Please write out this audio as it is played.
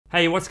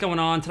Hey, what's going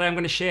on? Today I'm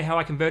going to share how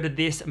I converted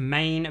this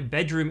main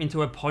bedroom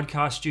into a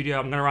podcast studio.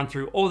 I'm going to run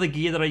through all the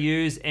gear that I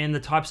use and the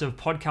types of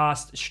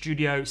podcast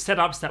studio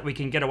setups that we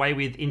can get away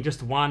with in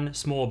just one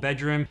small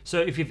bedroom. So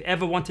if you've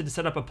ever wanted to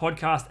set up a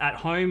podcast at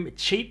home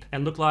cheap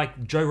and look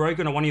like Joe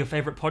Rogan or one of your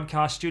favorite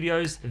podcast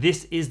studios,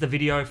 this is the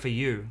video for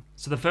you.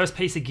 So the first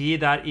piece of gear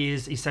that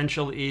is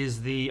essential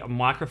is the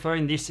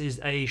microphone. This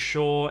is a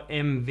Shure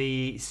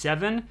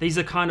MV7. These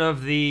are kind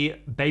of the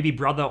baby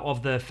brother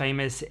of the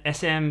famous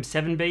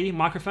SM7B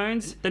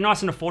microphones. They're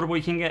nice and affordable.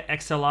 You can get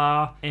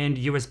XLR and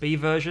USB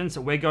versions. So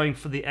we're going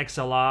for the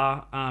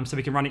XLR so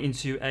we can run it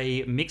into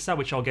a mixer,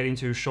 which I'll get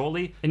into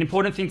shortly. An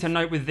important thing to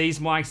note with these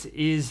mics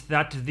is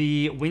that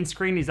the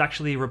windscreen is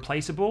actually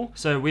replaceable.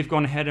 So we've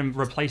gone ahead and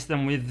replaced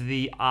them with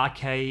the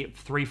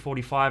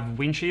RK345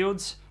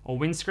 windshields or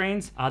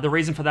windscreens. The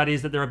reason for that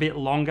is that they're a bit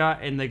longer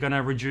and they're going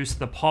to reduce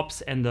the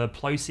pops and the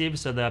plosives,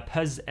 so the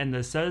p's and the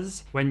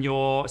s's, when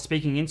you're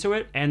speaking into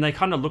it. And they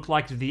kind of look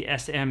like the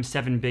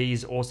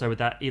SM7Bs also with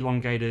that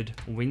elongated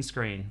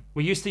windscreen.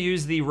 We used to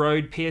use the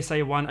Rode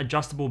PSA1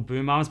 adjustable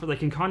boom arms, but they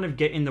can kind of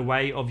get in the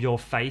way of your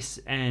face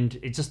and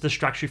it just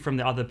distracts you from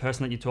the other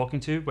person that you're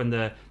talking to when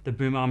the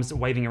boom arms are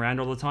waving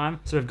around all the time.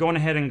 So we've gone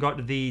ahead and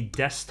got the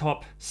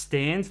desktop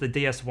stands, the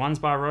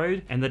DS1s by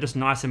Rode, and they're just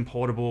nice and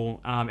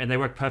portable and they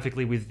work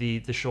perfectly with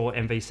the Shure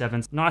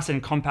MV7s. Nice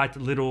and compact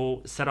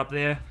little setup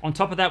there. On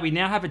top of that, we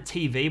now have a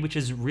TV, which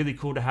is really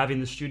cool to have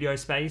in the studio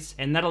space,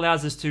 and that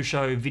allows us to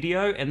show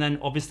video, and then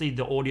obviously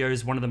the audio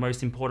is one of the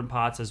most important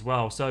parts as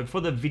well. So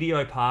for the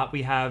video part,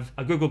 we have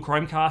a Google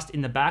Chromecast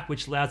in the back,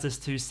 which allows us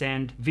to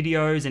send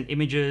videos and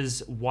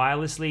images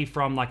wirelessly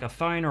from like a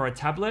phone or a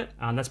tablet.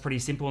 That's pretty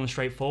simple and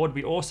straightforward.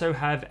 We also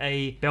have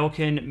a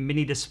Belkin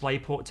mini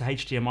DisplayPort to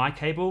HDMI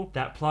cable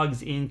that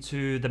plugs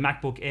into the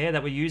MacBook Air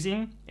that we're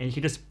using, and you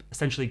can just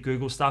essentially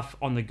Google stuff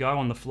on the go,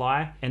 on the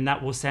fly, and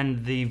that will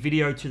send the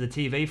video to the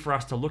TV for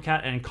us to look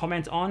at and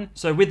comment on.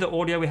 So with the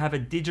audio, we have a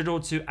digital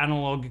to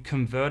analog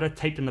converter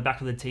taped in the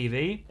back of the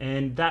TV,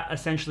 and that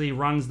essentially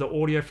runs the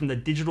audio from the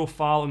digital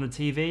file on the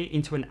TV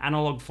into an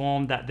analog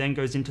form that then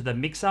goes into the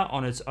mixer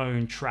on its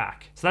own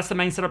track. So that's the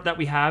main setup that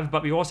we have,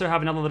 but we also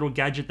have another little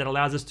gadget that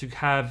allows us to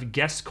have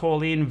guests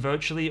call in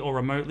virtually or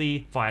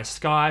remotely via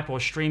Skype or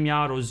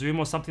StreamYard or Zoom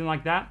or something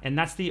like that, and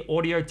that's the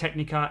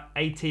Audio-Technica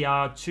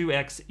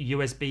ATR2X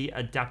USB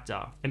adapter.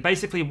 And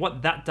basically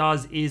what that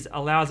does is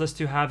allows us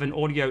to have an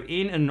audio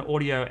in and an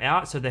audio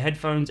out, so the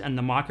headphones and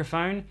the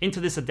microphone into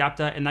this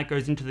adapter, and that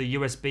goes into the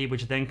USB,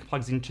 which then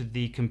plugs into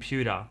the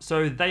computer.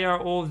 So they are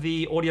all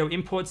the audio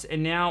inputs,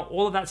 and now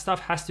all of that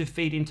stuff has to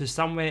feed into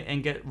somewhere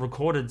and get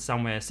recorded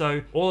somewhere.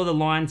 So all of the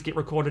lines get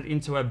recorded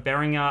into a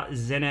Behringer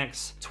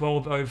ZenX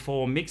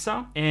 1204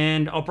 mixer,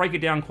 and I'll break it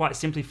down quite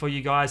simply for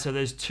you guys. So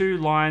there's two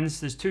lines,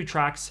 there's two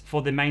tracks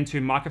for the main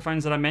two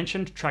microphones that I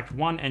mentioned, track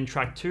 1 and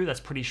track 2. That's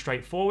pretty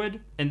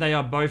straightforward, and they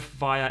are both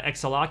via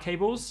XLR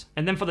cables.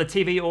 And then for the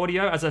TV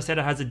audio, as I said,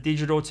 it has a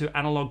digital to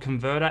analog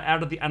converter.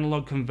 Out of the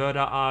analog converter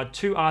are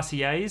two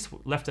RCAs,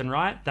 left and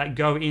right, that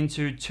go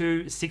into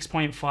two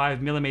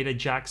 6.5mm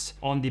jacks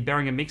on the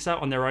Behringer mixer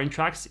on their own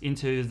tracks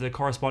into the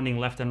corresponding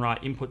left and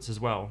right inputs as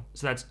well.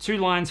 So that's two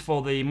lines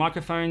for the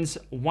microphones,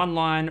 one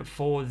line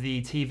for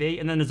the TV,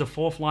 and then there's a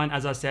fourth line,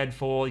 as I said,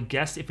 for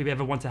guests if we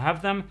ever want to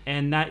have them,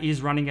 and that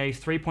is running a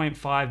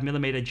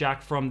 3.5mm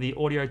jack from the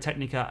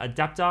Audio-Technica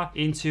adapter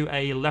into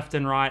a left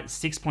and right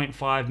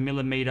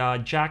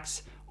 6.5mm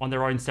jacks on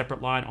their own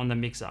separate line on the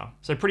mixer.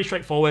 So pretty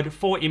straightforward,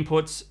 4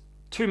 inputs,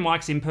 2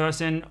 mics in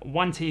person,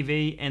 1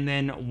 TV, and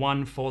then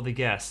 1 for the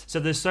guests. So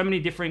there's so many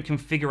different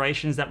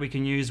configurations that we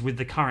can use with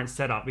the current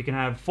setup. We can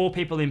have 4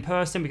 people in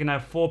person, we can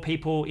have 4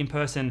 people in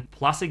person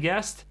plus a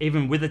guest,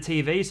 even with a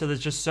TV. So there's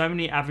just so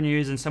many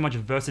avenues and so much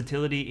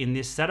versatility in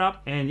this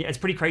setup. And yeah, it's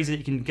pretty crazy that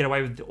you can get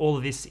away with all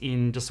of this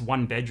in just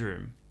one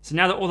bedroom. So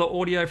now that all the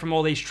audio from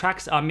all these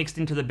tracks are mixed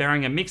into the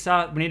Behringer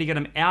mixer, we need to get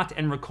them out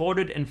and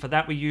recorded, and for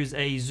that we use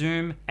a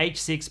Zoom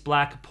H6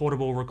 Black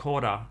portable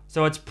recorder.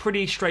 So it's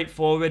pretty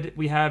straightforward.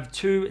 We have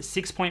two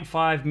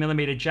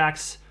 6.5mm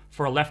jacks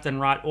for a left and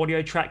right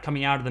audio track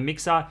coming out of the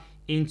mixer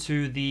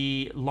into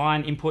the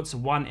line inputs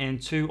 1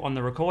 and 2 on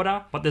the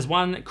recorder. But there's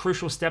one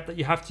crucial step that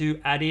you have to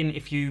add in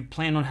if you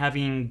plan on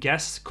having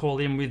guests call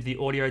in with the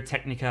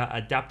Audio-Technica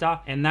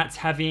adapter, and that's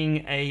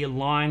having a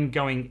line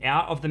going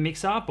out of the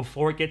mixer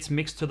before it gets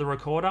mixed to the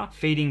recorder,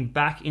 feeding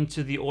back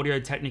into the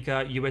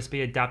Audio-Technica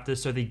USB adapter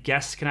so the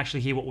guests can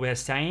actually hear what we're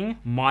saying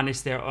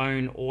minus their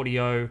own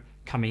audio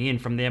coming in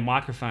from their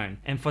microphone.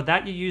 And for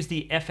that, you use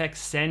the FX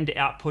Send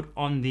output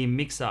on the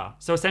mixer.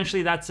 So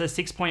essentially that's a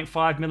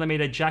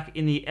 6.5mm jack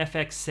in the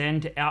FX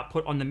Send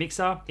output on the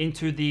mixer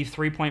into the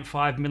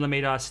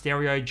 3.5mm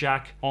stereo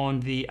jack on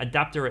the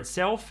adapter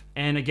itself.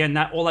 And again,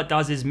 all that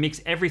does is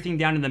mix everything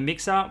down in the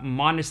mixer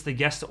minus the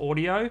guest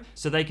audio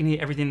so they can hear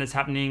everything that's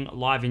happening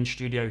live in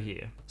studio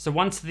here. So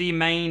once the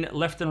main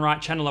left and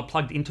right channel are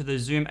plugged into the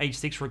Zoom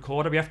H6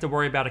 recorder, we have to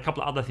worry about a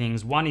couple of other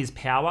things. One is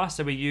power.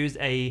 So we use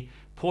a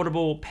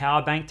portable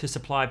power bank to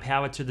supply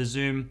power to the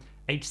Zoom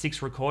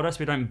H6 recorder so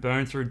we don't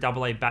burn through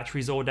AA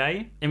batteries all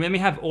day. And then we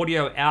have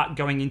audio out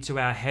going into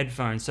our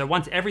headphones. So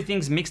once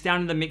everything's mixed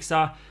down in the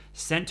mixer,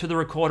 sent to the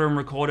recorder and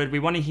recorded, we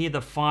want to hear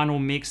the final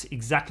mix,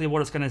 exactly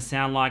what it's going to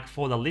sound like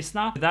for the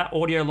listener. That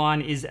audio line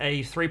is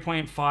a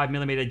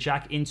 3.5mm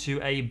jack into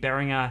a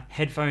Behringer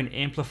headphone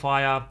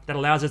amplifier that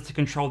allows us to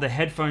control the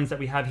headphones that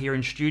we have here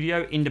in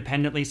studio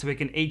independently, so we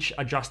can each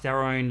adjust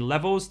our own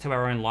levels to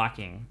our own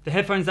liking. The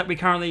headphones that we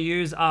currently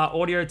use are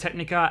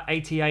Audio-Technica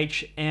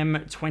ATH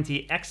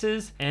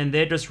M20Xs, and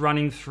they're just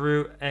running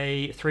through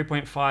a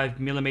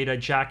 3.5mm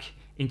jack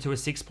into a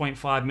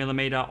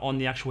 6.5mm on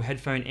the actual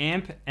headphone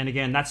amp. And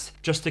again, that's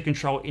just to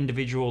control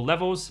individual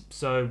levels,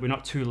 so we're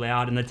not too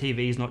loud and the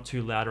TV is not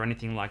too loud or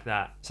anything like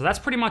that. So that's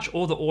pretty much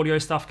all the audio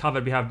stuff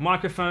covered. We have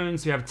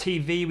microphones, we have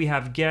TV, we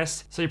have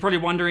guests. So you're probably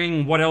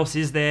wondering what else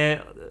is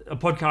there. A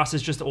podcast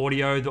is just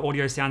audio, the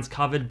audio sounds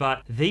covered,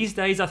 but these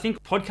days I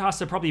think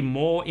podcasts are probably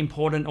more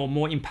important or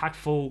more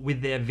impactful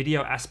with their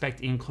video aspect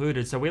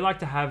included. So we like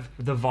to have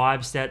the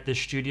vibe set, the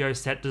studio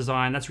set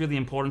design, that's really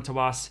important to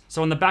us.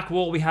 So on the back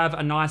wall we have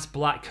a nice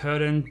black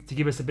curtain to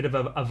give us a bit of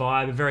a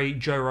vibe, very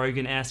Joe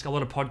Rogan-esque. A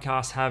lot of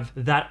podcasts have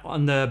that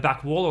on the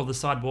back wall or the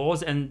side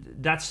walls, and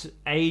that's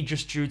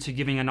just due to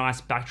giving a nice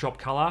backdrop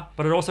color,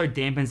 but it also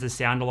dampens the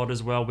sound a lot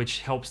as well,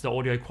 which helps the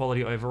audio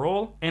quality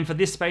overall. And for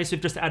this space,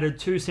 we've just added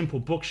 2 simple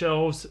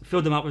bookshelves,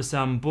 filled them up with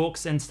some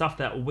books and stuff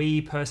that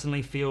we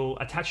personally feel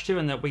attached to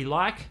and that we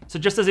like. So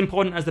just as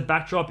important as the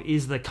backdrop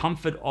is the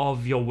comfort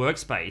of your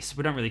workspace.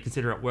 We don't really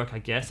consider it work, I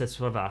guess. It's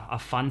sort of a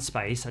fun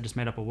space. I just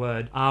made up a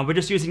word. We're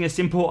just using a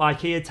simple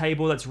IKEA table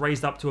that's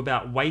raised up to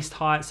about waist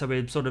height, so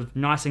we're sort of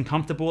nice and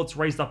comfortable. It's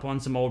raised up on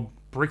some old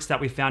bricks that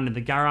we found in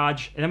the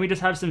garage. And then we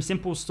just have some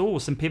simple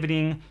stools, some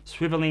pivoting,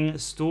 swiveling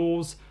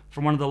stools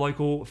from one of the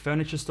local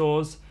furniture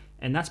stores.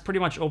 And that's pretty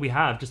much all we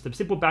have. Just a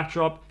simple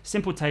backdrop,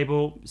 simple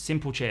table,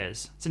 simple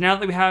chairs. So now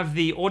that we have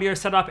the audio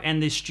set up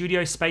and the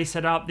studio space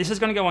set up, this is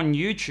gonna go on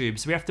YouTube.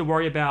 So we have to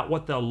worry about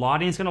what the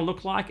lighting is gonna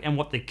look like and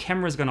what the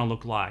camera is gonna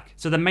look like.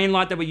 So the main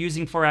light that we're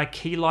using for our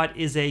key light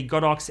is a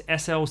Godox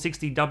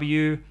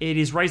SL60W. It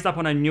is raised up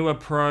on a Newer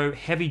Pro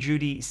heavy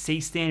duty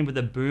C-stand with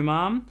a boom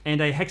arm and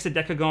a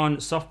hexadecagon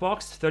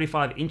softbox,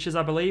 35 inches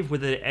I believe,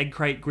 with an egg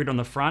crate grid on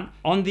the front.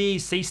 On the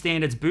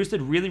C-stand, it's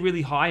boosted really,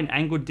 really high and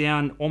angled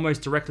down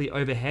almost directly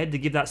overhead to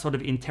give that sort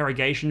of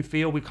interrogation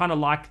feel. We kind of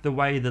like the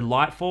way the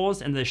light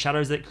falls and the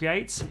shadows that it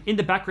creates. In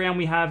the background,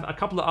 we have a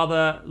couple of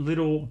other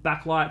little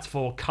backlights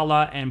for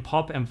color and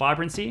pop and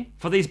vibrancy.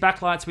 For these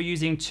backlights, we're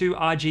using 2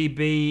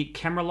 RGB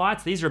camera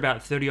lights. These are about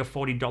 $30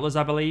 or $40,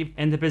 I believe,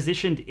 and they're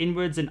positioned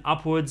inwards and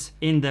upwards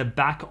in the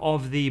back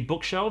of the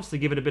bookshelves to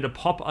give it a bit of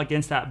pop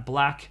against that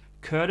black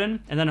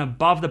curtain. And then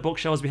above the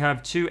bookshelves we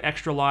have 2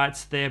 extra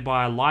lights there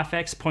by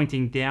LifeX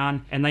pointing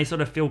down, and they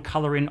sort of fill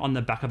color in on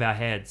the back of our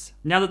heads.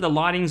 Now that the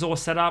lighting's all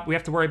set up, we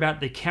have to worry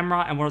about the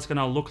camera and what it's going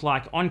to look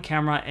like on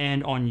camera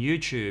and on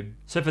YouTube.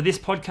 So for this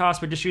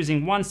podcast we're just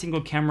using one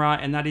single camera,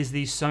 and that is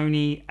the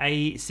Sony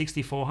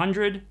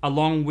A6400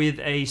 along with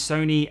a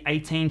Sony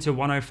 18 to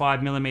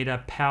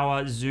 105mm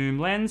power zoom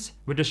lens.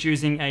 We're just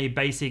using a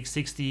basic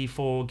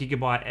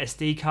 64GB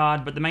SD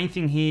card, but the main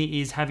thing here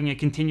is having a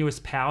continuous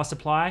power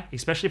supply,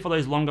 especially for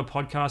those longer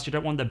podcasts. You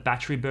don't want the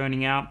battery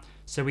burning out.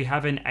 So we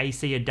have an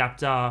AC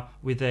adapter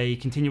with a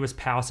continuous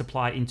power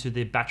supply into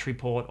the battery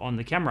port on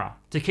the camera.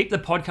 To keep the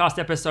podcast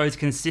episodes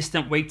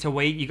consistent week to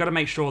week, you got to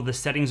make sure the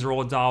settings are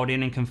all dialed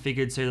in and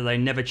configured so that they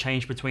never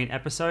change between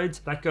episodes.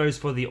 That goes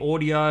for the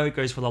audio,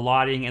 goes for the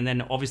lighting, and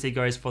then obviously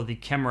goes for the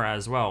camera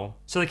as well.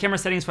 So the camera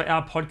settings for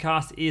our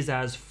podcast is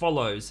as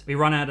follows. We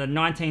run at a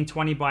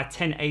 1920 by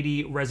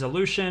 1080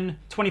 resolution,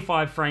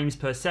 25 frames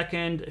per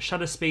second,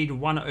 shutter speed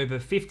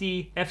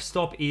 1/50,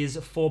 f-stop is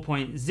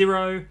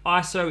 4.0,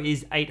 ISO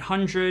is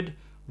 800,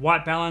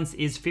 white balance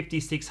is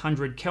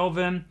 5600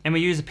 Kelvin, and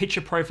we use a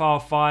picture profile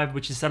 5,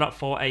 which is set up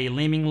for a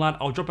leaming LUT.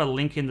 I'll drop a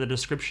link in the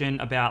description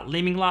about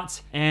leaming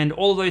LUTs, and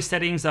all of those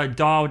settings are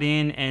dialed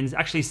in and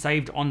actually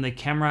saved on the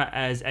camera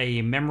as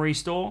a memory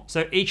store.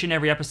 So each and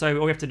every episode,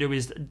 all we have to do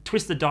is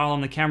twist the dial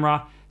on the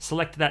camera,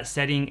 select that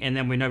setting, and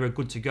then we know we're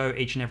good to go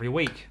each and every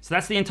week. So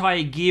that's the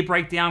entire gear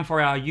breakdown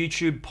for our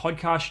YouTube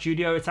podcast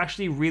studio. It's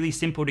actually really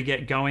simple to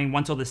get going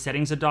once all the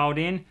settings are dialed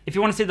in. If you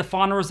want to see the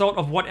final result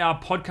of what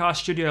our podcast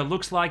studio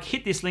looks like,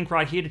 hit this link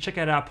right here to check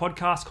out our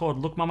podcast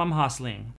called Look Mum, I'm Hustling.